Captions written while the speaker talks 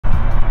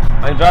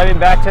I'm driving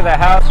back to the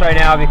house right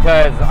now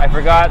because I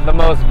forgot the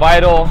most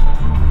vital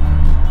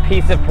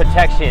piece of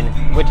protection,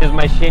 which is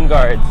my shin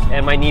guards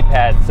and my knee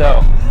pads. So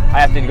I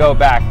have to go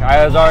back.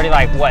 I was already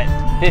like, what,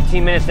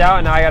 15 minutes out,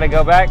 and now I gotta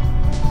go back?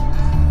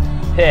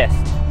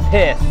 Pissed.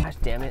 Gosh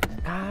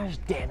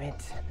damn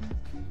it.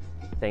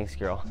 Thanks,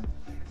 girl.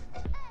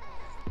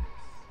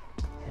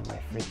 And my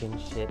freaking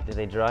shit, did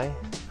they dry?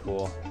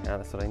 Cool. Yeah,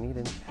 that's what I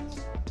needed.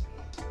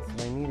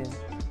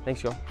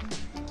 Thanks, girl.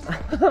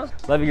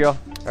 Love you, girl.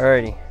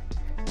 Alrighty.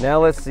 Now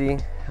let's see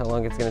how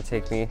long it's gonna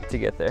take me to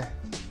get there.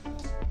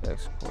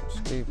 X-Court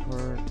Skate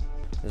Park.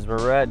 This is where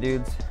we're at,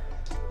 dudes.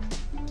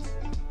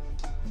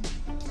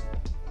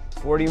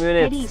 40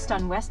 minutes. Head east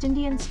on West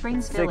Indian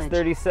Springs Village.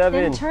 6:37.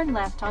 Then turn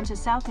left onto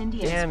South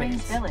Indian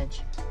Springs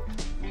Village.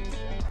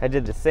 I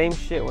did the same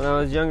shit when I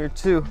was younger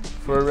too,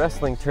 for a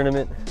wrestling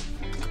tournament.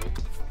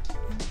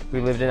 We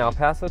lived in El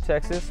Paso,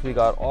 Texas. We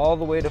got all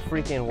the way to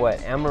freaking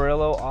what,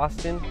 Amarillo,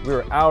 Austin? We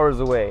were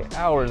hours away.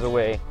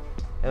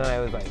 And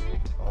I was like,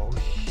 oh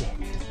shit.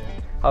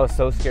 I was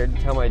so scared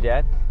to tell my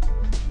dad.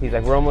 He's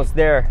like, we're almost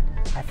there.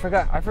 I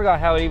forgot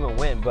how it even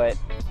went, but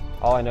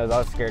all I know is I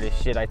was scared as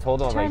shit. I told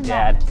him, I was like,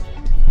 Dad,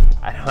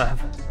 I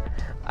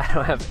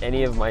don't have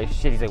any of my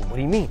shit. He's like, what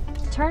do you mean?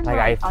 Turn like,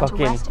 right onto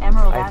West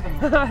Emerald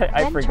Avenue.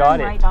 I then forgot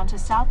turn it. right onto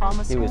South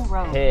Alma He School was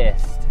Road.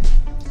 pissed.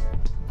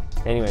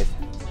 Anyways,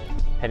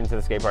 heading to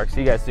the skate park. See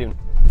you guys soon.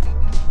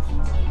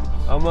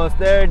 Almost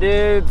there,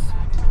 dudes.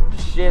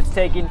 Shit's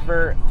taking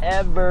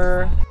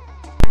forever.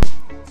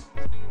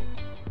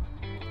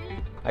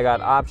 I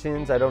got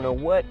options. I don't know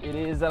what it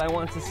is that I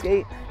want to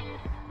skate.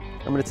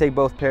 I'm gonna take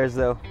both pairs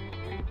though,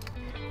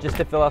 just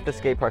to fill out the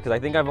skate park, because I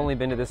think I've only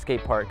been to this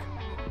skate park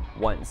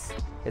once.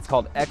 It's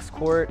called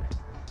X-Court.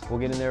 We'll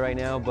get in there right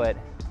now, but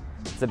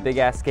it's a big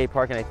ass skate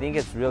park, and I think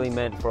it's really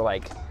meant for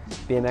like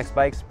BMX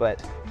bikes,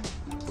 but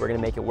we're gonna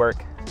make it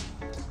work.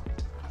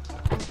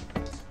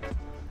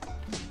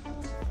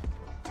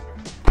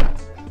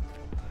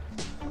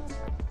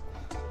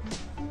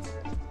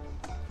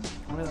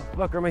 Where the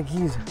fuck are my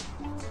keys?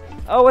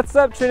 Oh, what's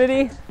up,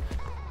 Trinity?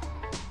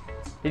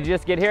 Did you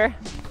just get here?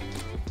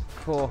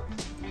 Cool.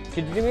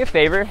 Could you do me a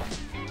favor?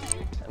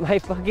 My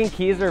fucking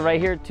keys are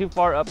right here, too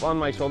far up on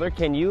my shoulder.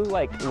 Can you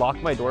like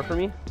lock my door for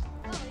me?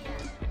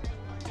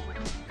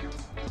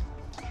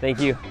 Thank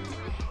you.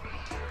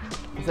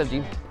 What's up,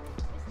 Gene?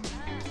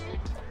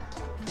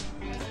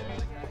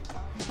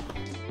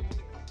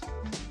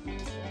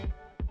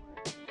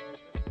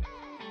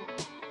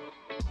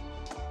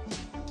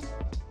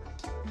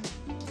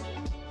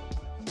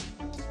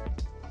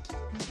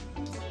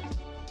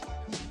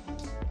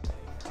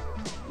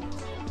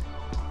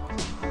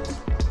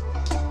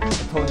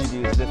 I told you,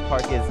 dudes, this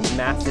park is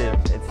massive.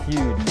 It's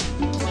huge.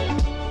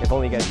 If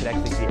only you guys could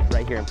actually see it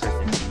right here in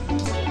person.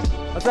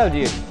 What's up,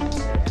 dude?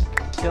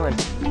 Chilling.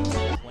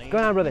 What's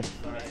going on, brother?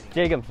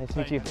 Jacob, nice to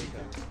meet you.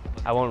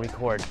 I won't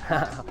record.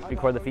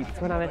 Record the feet. What's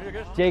going on,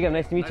 man? Jacob,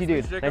 nice to meet you,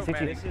 dude. Nice to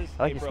meet you.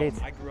 I like your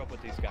skates. I grew up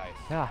with these guys.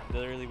 Yeah.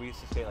 Literally, we used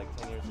to skate like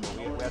 10 years ago.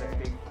 We had a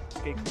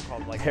skate crew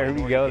called like... There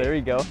we go, there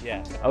we go.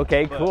 Yeah.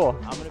 Okay, cool.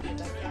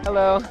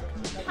 Hello.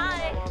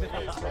 Hi.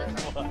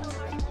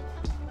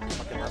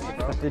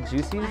 The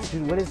juicies?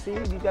 Dude, what is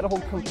it? You got a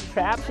whole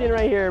contraption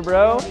right here,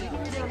 bro. You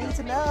don't need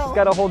to know. He's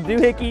got a whole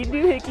doohickey.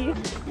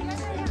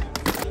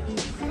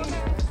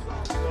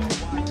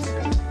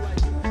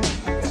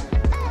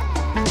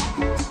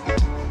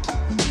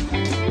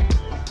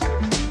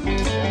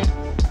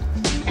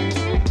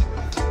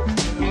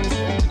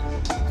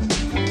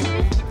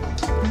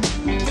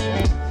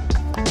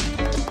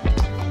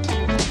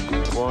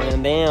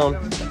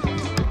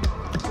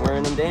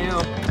 Wearing them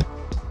down.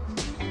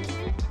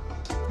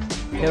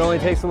 It only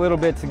takes a little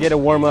bit to get a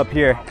warm up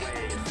here.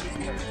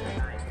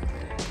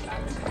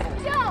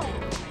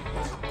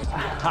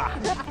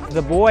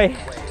 The boy.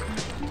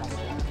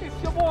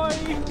 It's your boy.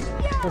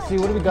 Let's see,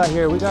 what do we got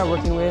here? We got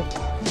working with.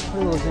 What are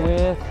we working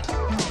with?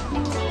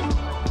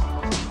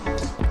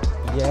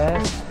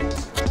 Yes.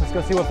 Let's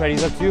go see what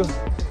Freddie's up to.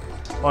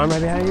 Arm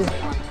right behind you.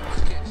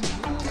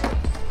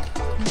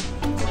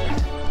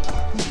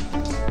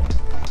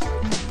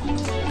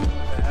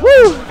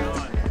 Woo!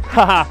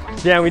 Haha.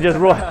 Damn, we just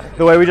roll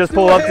the way we just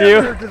pull up to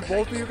you. Just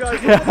both of you guys.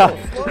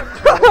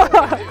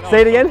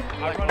 Say it again.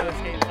 I'd run to the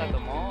skate inside the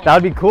mall. That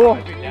would be cool.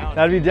 I'd be down.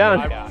 That'd be down.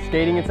 Yeah.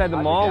 Skating inside the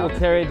mall, we'll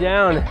tear it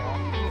down.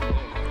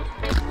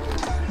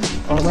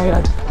 Oh my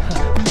God.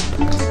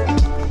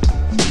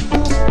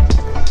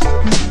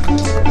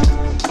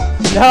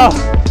 No,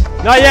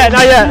 not yet,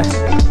 not yet.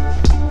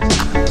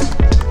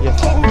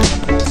 Yes.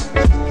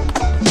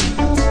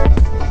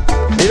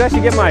 Maybe I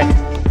should get my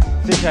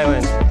fisheye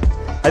lens.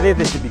 I think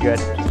this should be good.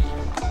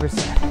 Where's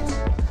that?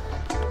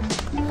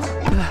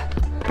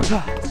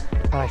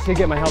 But I should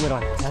get my helmet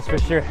on, that's for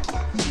sure.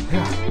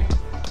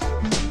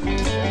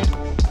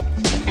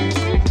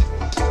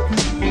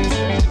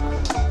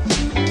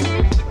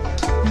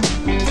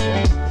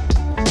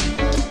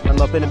 I'm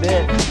up in a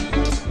bit.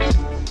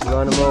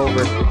 Run them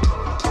over.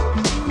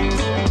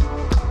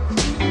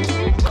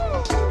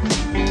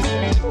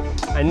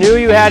 I knew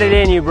you had it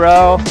in you,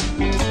 bro.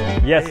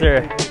 Yes,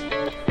 sir.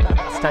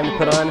 It's time to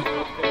put on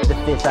the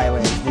fish eye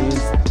lens,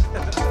 dudes.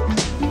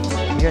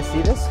 You guys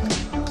see this?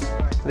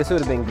 This would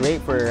have been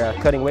great for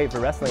cutting weight for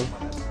wrestling.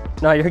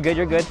 No, you're good,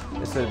 you're good.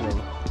 This would have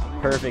been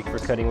perfect for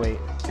cutting weight.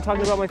 You're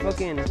talking about my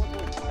fucking...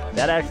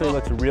 That actually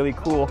looks really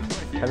cool.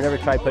 I've never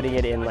tried putting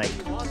it in like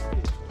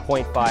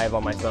 0.5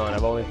 on my phone.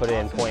 I've only put it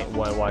in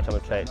 0.1. Watch, I'm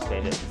gonna try to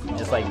change it.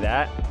 Just like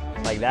that,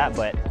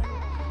 but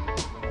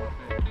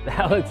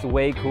that looks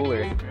way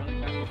cooler.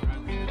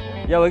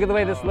 Yo, look at the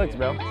way this looks,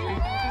 bro.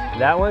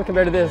 That one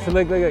compared to this,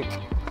 look. You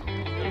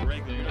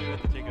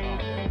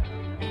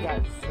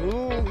got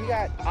zoom, you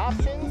got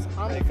options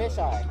on the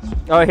fisheye.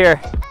 Oh,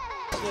 here.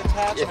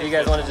 If you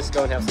guys want to just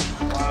go and have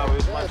some. Wow,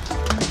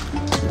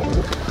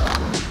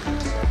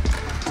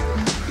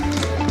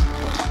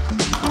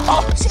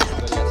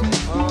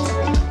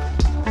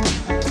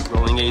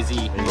 Rolling AZ,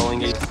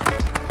 rolling AZ.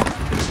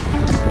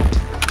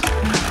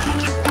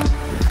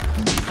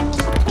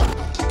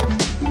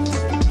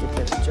 Get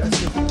that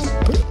adjusted.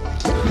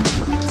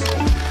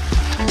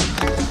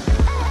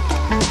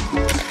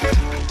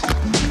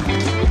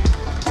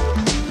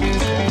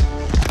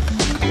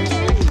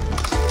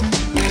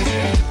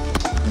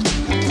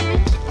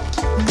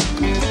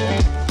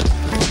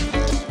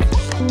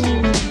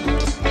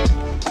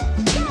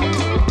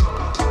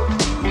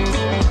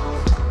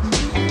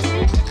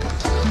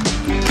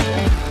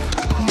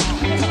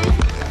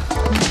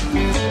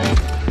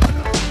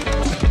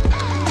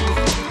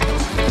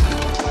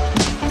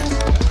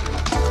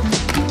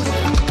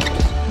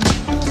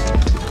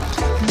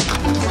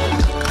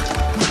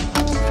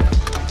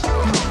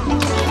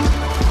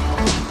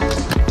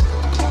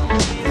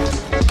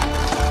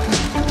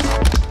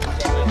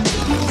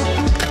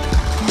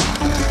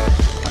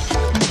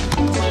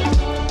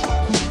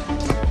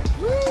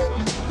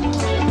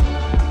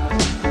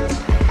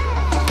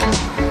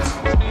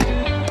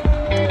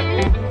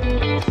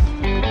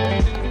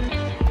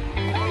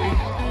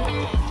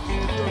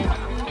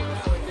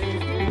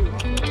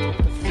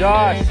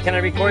 Josh, can I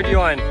record you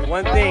on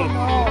one thing,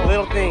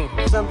 little thing,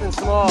 something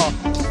small,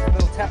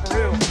 little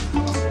taparoo.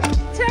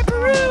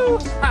 Taparoo!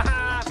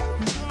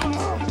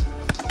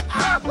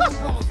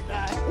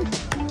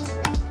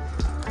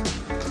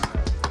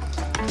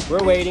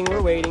 We're waiting.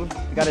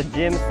 We got a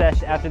gym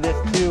sesh after this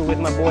too with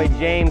my boy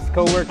James,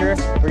 co-worker.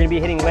 We're gonna be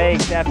hitting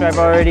legs after I've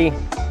already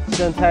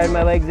done tired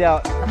my legs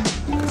out.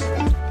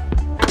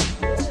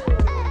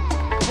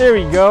 There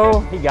we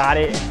go, he got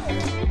it.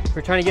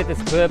 We're trying to get this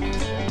clip.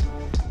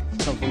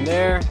 Come from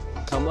there,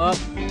 come up,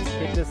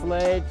 hit this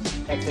ledge,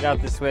 exit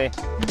out this way.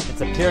 It's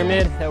a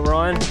pyramid that we're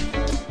on.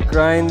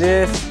 Grind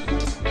this,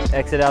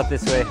 exit out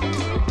this way.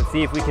 Let's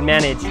see if we can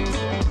manage.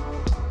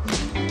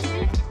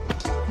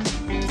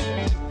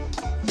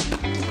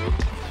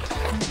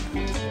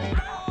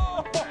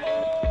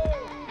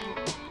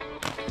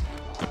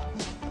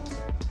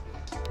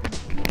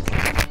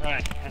 All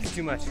right, that's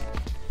too much.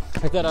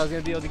 I thought I was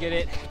gonna be able to get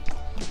it.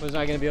 I was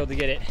not gonna be able to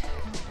get it.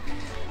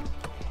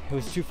 It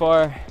was too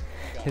far.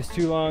 It's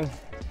too long.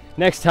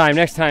 Next time.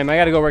 I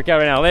gotta go work out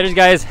right now. Later,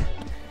 guys.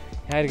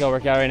 I gotta go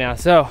work out right now.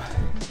 So,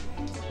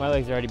 my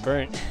legs are already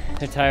burnt.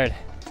 They're tired.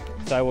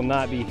 So I will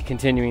not be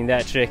continuing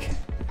that trick.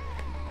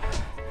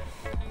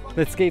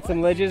 Let's skate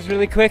some ledges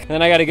really quick. And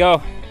then I gotta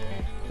go.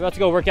 We're about to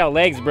go work out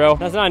legs, bro.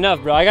 That's not enough,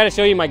 bro. I gotta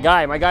show you my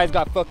guy. My guy's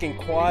got fucking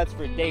quads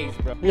for days,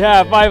 bro.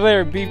 Yeah,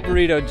 5-layer beef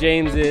burrito,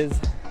 James is.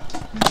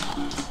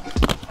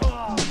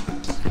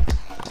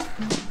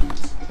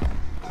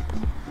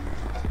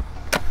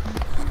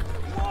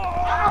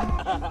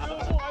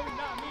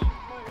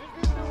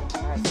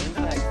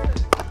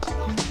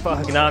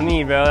 Fuck, not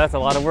me, bro. That's a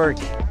lot of work.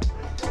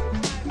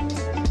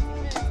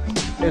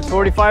 It's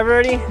 45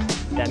 already?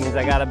 That means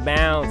I gotta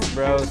bounce,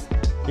 bros.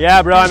 Yeah,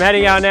 bro, I'm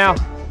heading out now.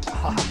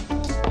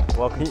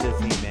 Welcome to the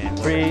team, man.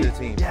 Welcome to the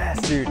team.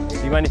 Yes, dude. Do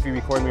you mind if you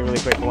record me really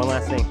quick? One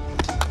last thing.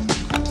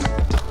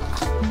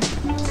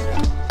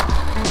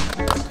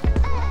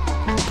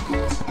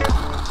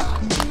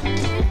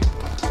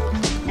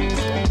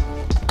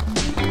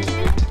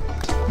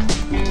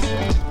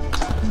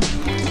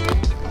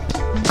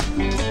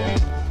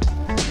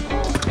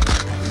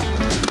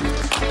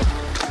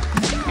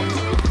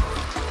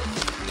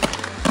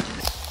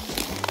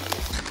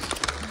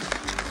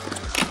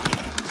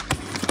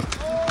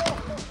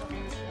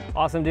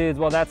 Awesome, dudes.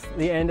 Well, that's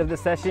the end of the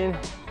session.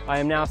 I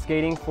am now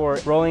skating for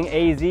Rolling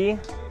AZ.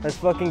 Let's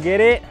fucking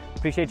get it.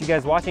 Appreciate you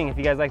guys watching. If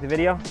you guys like the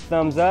video,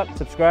 thumbs up,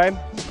 subscribe.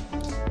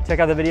 Check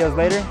out the videos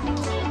later.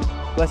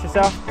 Bless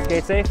yourself,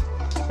 skate safe.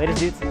 Later,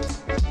 dudes.